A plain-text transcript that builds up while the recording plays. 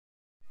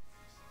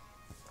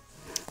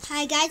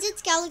Hi guys,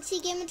 it's Galaxy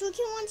Game and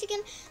Turkey once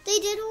again. They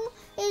did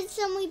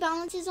some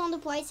rebalances on the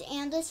price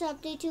and this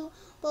update to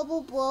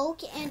Bubble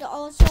broke, and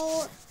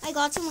also I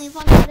got some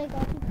refunds that I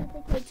got to keep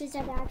the characters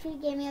that actually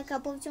gave me a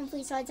couple of some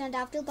free slides, and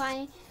after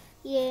buying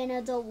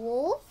the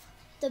wolf,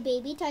 the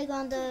baby tiger,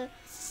 on the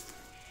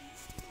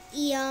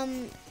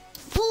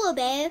polar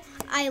bear,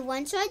 I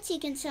went side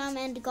seeking some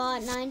and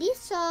got 90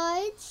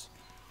 sides.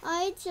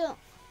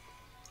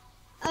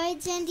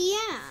 And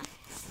yeah.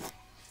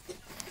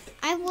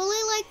 I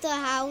really like the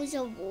House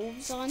of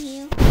Wolves on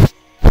here.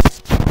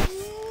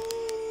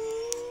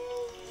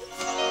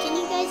 Can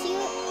you guys hear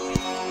it?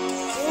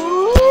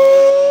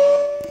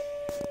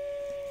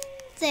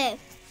 There.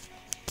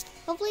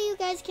 Hopefully you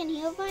guys can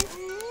hear it fine.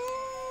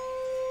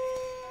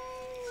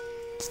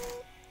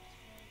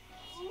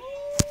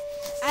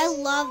 I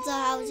love the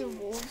House of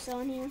Wolves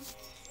on here.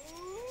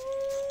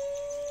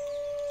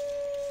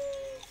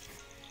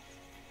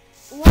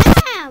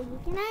 Wow, you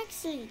can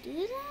actually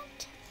do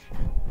that?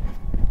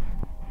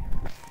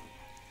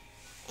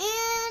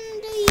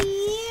 And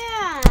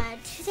yeah,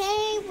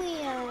 today we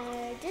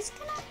are just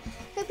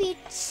gonna be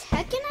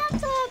checking out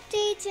the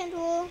updates and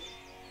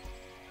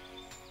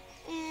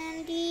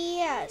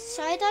yeah,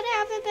 so I thought I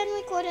haven't been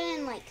recording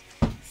in like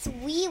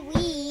 3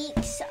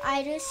 weeks.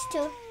 I just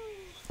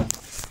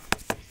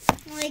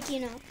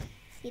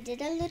we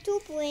did a little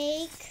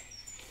break.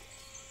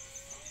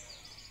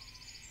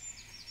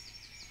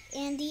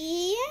 And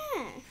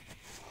yeah,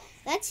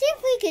 let's see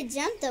if we could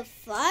jump the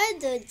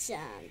farther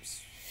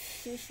jumps.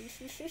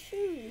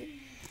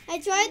 I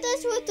tried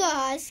this with the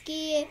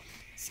husky.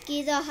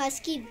 The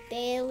husky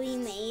barely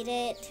made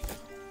it.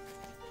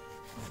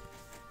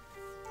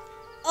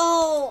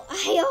 Oh,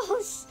 I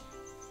also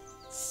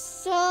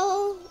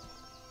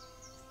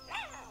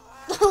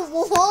the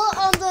wall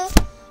on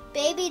the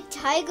baby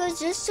tiger is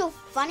just so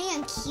funny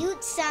and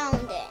cute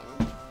sounding.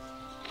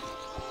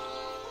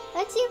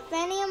 Let's see if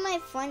any of my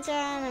friends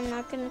are on. I'm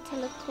not gonna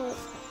teleport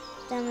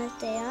them if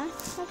they are.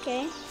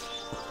 Okay.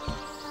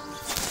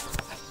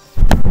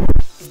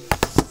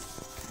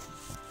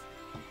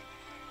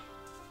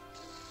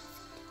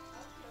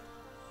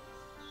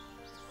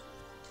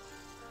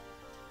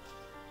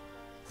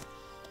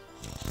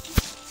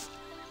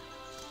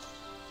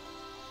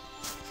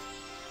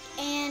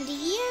 And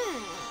yeah,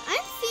 I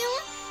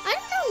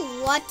don't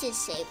know what to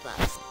save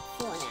up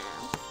for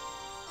now.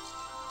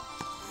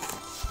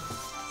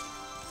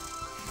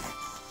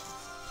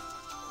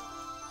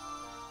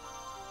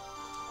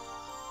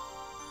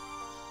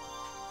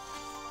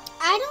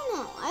 I don't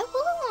know. I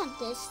really want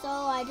this though.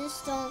 I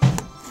just don't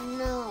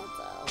know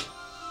though.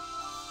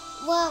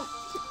 Well,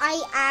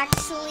 I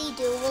actually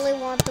do really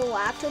want the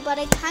laptop, but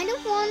I kind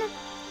of want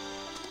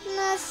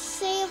to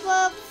save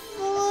up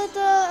for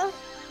the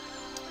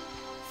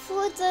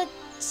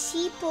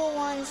cheaper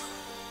ones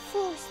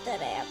first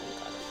that I haven't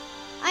got.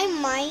 I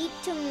might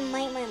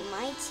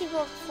save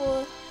up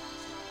for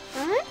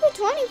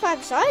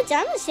 125 sides.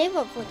 I'm gonna save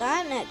up for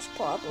that next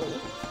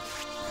probably.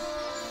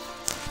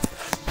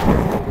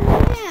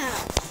 Yeah,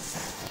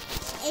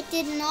 it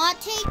did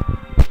not take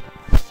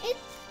it.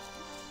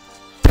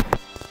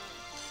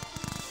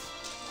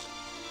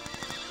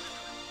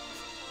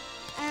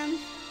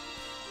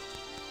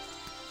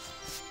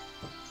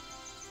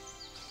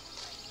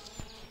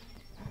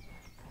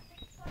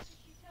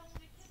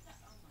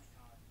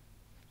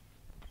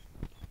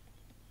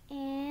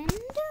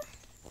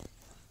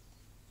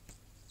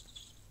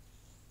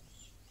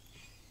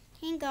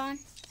 Hang on.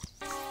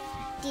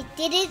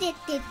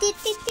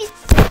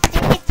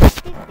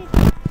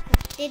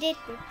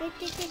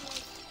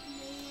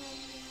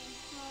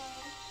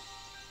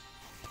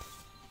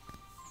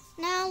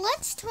 Now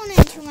let's turn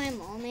into my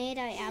mermaid.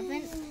 I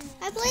played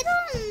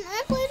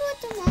with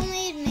the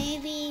mermaid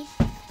maybe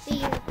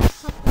a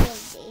couple of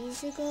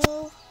days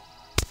ago.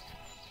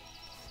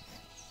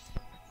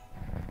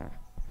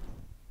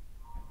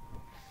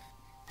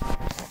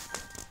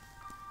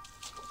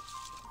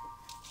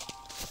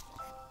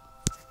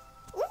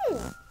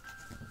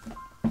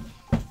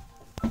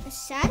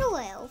 Shadow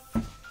elf.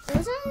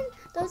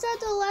 Those are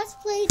the last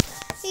played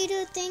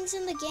things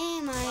in the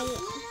game.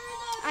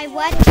 I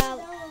read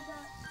about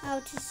how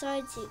to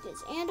side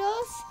seekers, and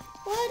also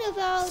what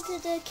about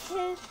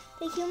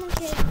the human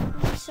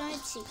character side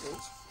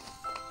seekers.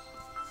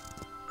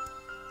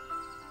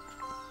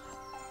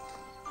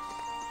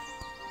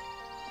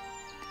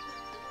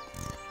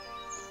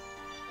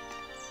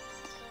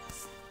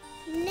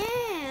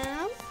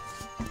 Now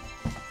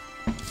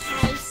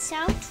I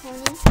shall turn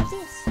into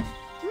this.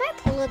 My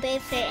polar bear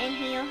fit in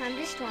here? I'm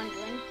just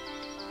wondering.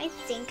 I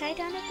think I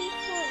done it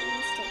before.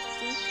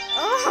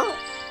 Oh,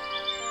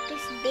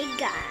 this big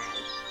guy.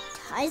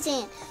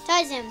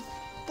 Tarzan,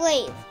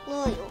 brave,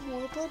 loyal,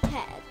 will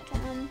protect.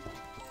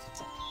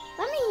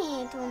 Let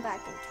me turn back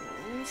into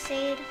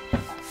Inside.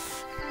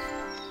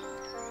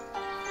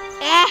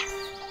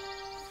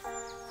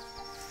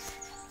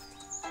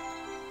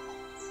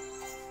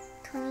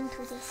 Turn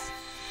into this.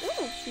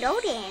 Ooh,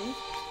 floating.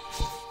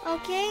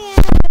 Okay.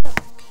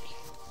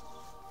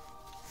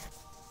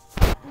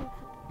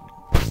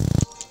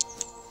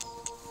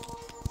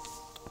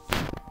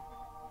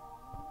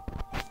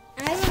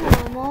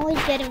 always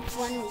getting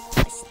fun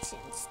requests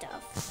and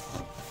stuff.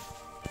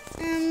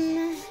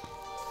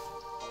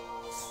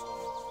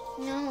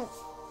 No.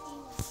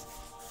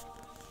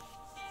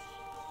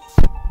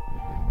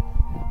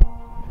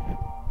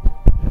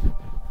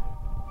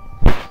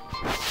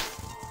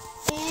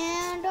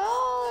 And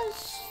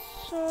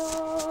also,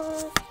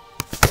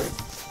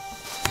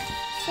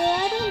 so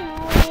I don't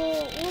know,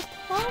 we're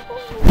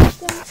probably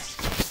gonna,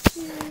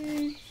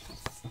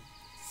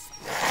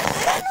 I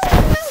don't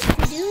know what else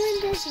to do in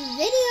this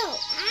video.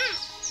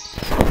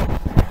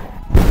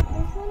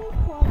 This one is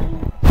probably,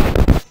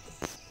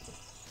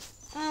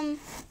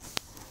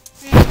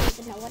 I don't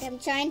even know what I'm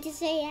trying to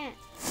say yet.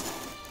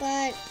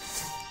 But,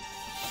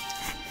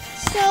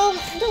 so,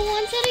 the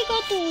ones that I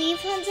got the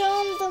refunds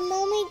on, the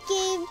moment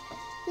gave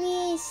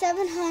me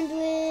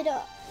 700.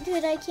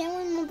 Dude, I can't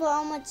remember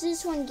how much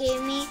this one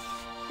gave me.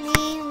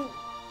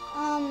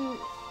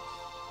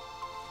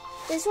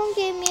 This one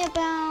gave me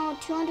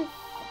about 250,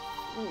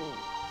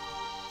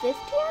 I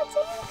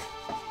think.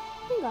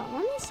 Hang on,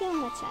 let me see how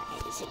much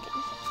that is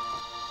again.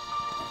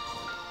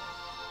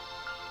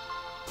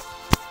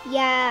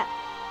 Yeah.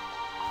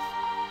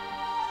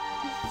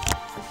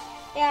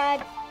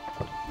 Yeah,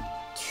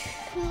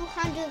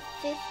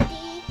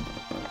 250,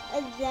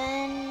 and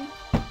then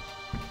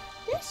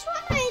this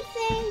one I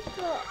think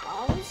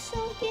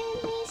also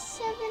gave me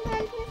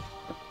 700.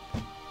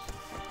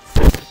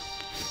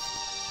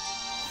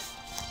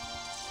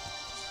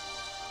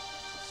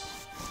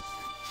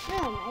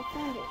 Oh, my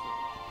phone is on.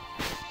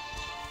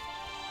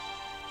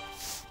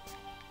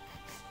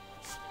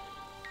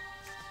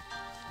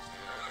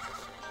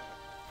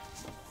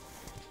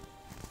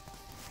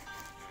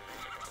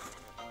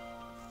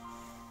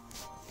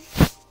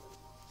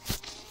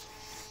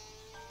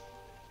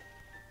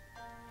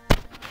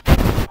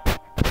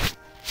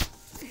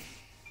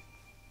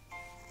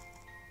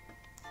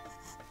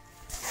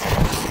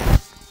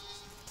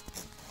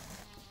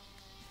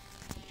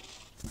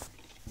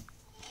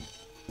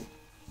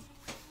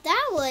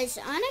 That was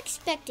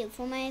unexpected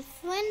for my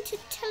friend to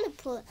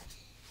teleport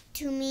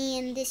to me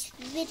in this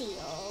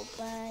video,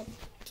 but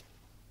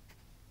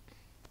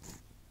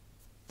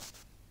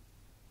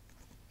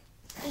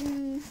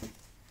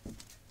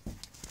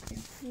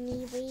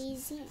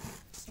anyways,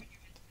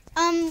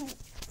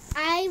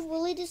 I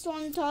really just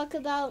want to talk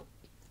about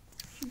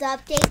the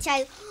updates.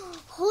 I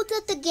hope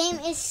that the game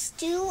is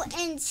still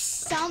in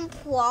some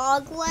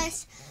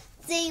progress.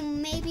 They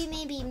maybe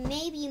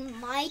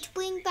might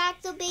bring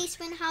back the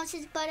basement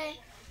houses, but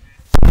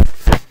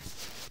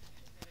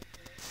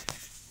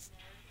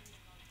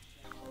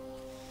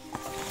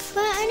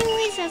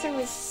anyways, as I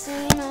was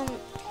saying, the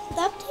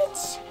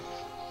updates,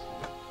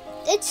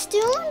 it's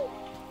still in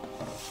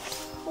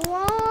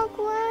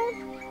progress.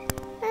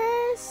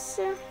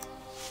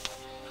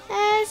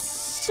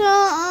 So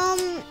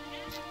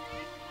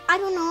I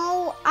don't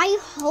know. I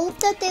hope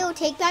that they will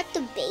take back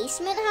the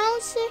basement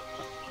houses.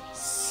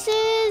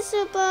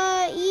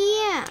 But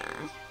yeah,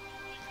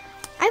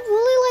 I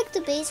really like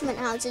the basement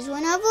houses.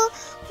 Whenever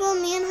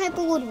me and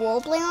Hyper would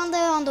roleplay on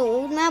the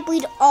old map,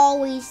 we'd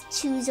always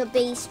choose a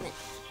basement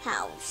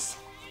house.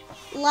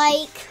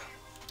 Like,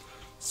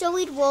 so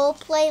we'd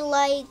roleplay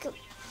like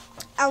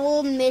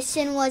our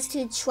mission was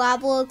to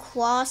travel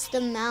across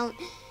the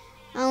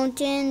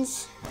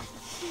mountains.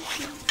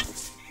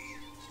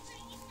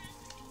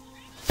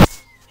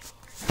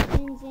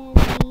 And then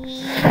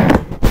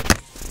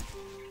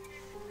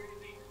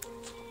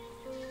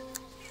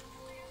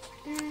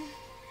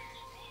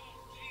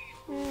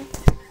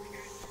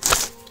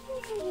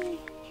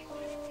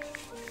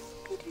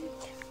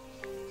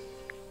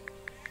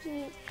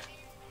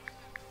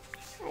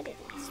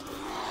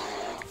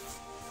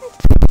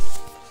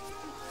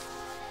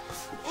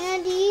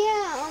and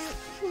yeah,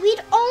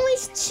 we'd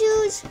always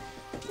choose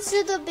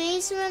the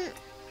basement.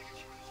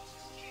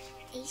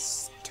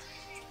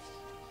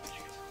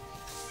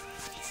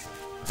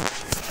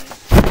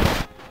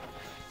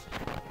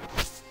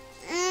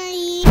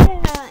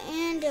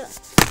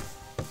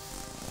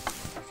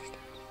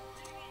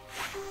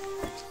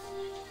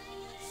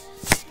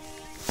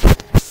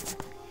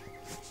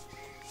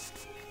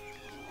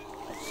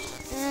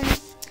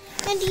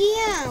 And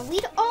yeah,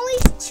 we'd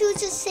always choose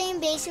the same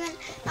basement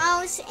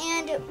house,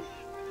 and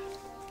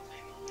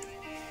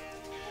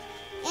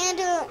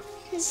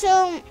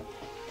so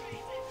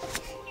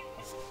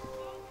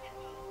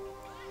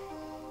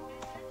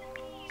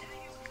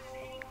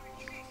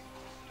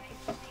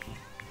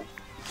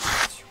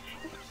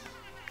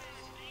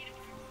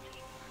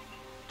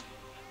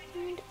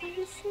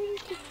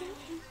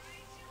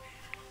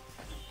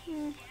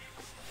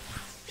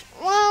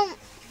well,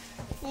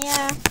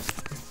 yeah.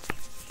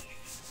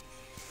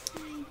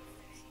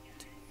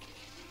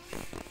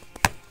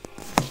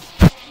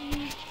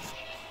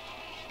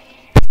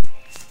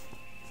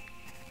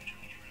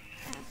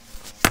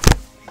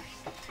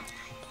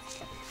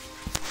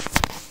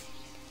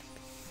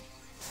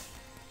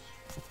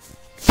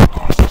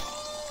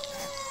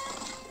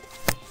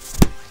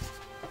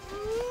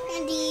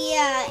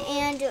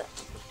 And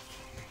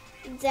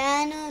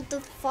then the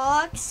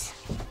fox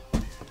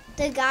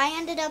the guy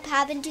ended up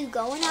having to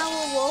go in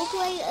our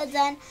roleplay, and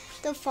then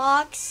the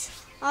fox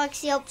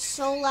yelped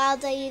so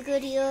loud that you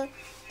could hear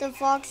the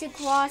fox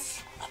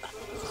across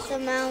the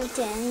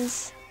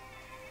mountains.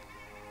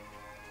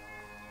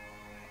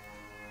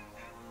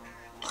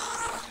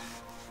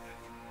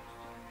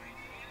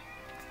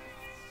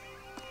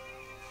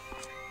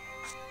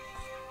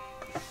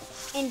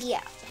 And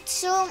yeah,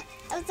 so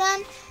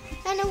then,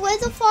 and where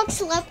the fox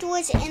left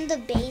was in the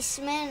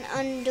basement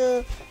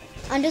under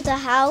the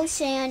house,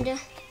 and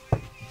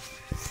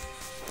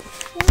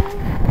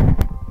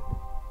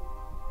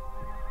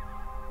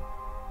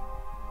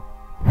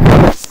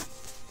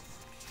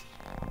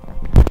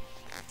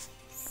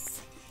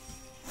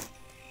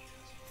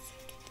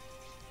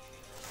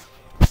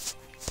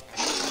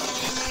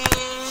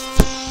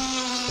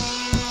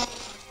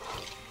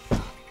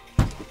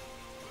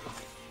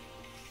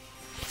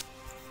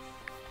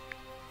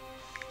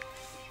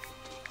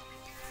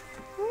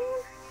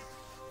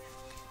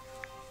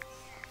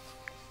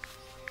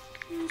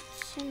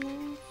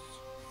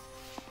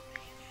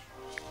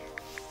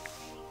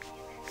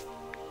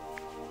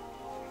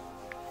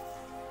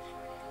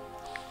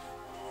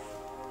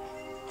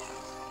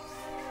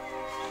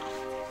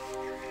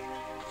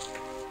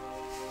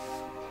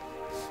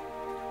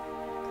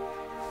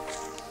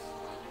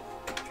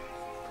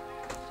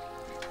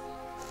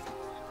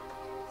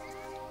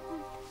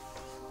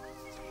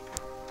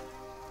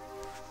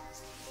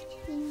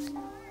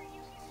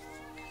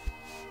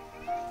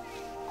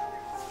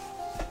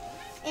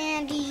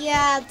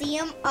yeah, the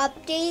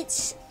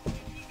updates,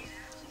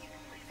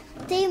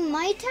 they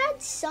might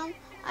add some.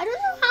 I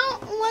don't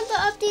know when the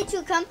updates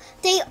will come.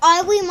 They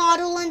are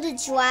remodeling the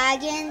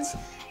dragons.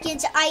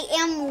 I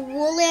am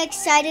really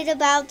excited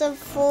about the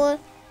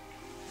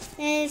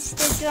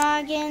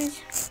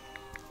dragons.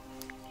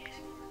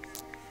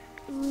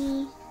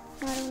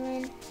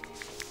 Remodeling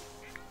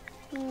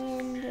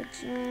the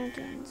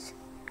dragons.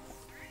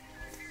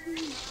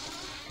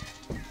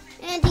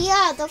 And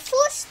yeah, the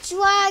first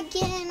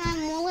dragon I'm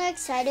really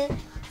excited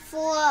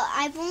for.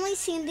 I've only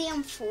seen the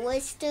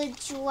enforced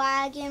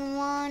dragon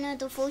one, or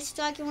the first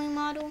dragon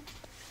remodel,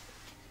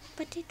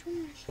 but they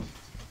don't.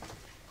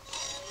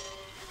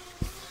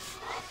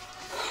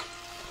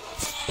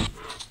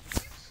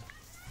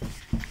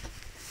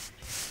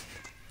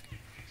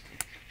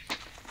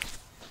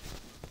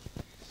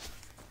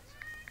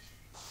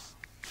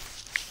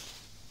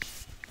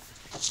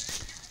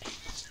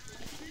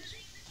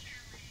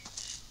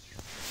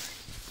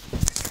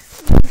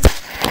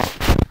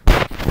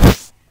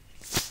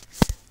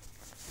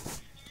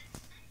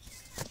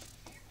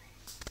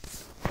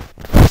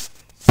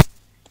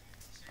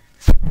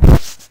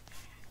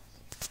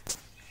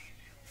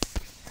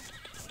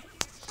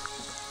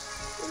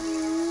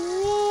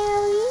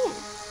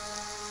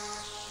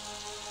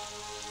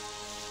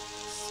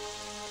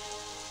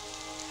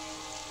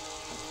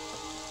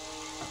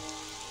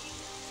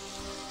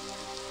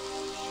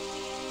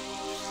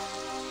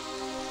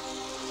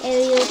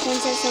 Ariel,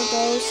 Princess of the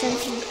Ocean.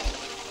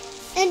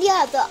 And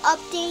yeah, the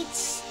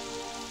updates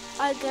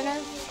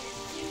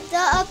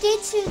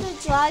to the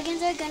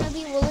dragons are gonna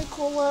be really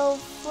cool. Well,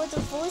 for the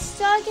first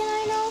dragon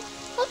I know,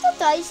 the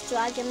dice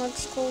dragon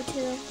looks cool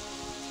too.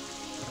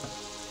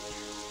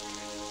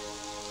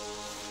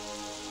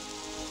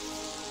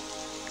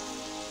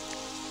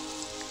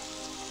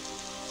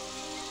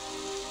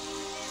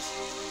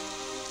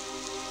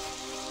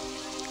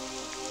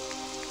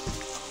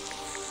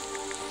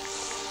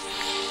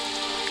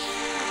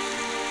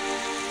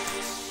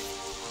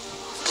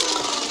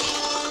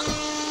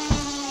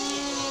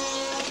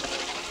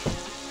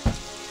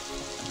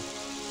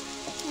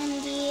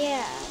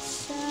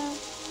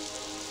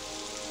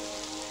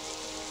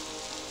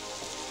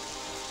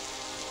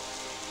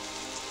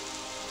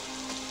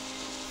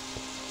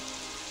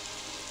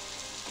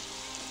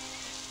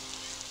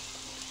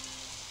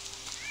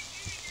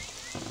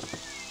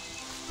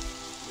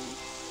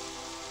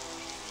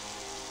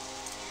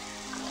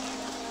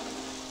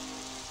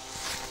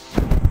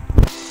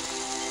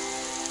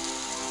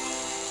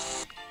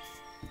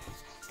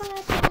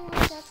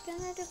 That's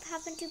gonna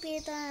happen to be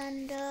the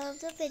end of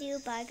the video.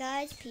 Bye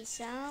guys,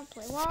 peace out,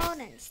 play well,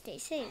 and stay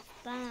safe.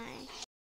 Bye.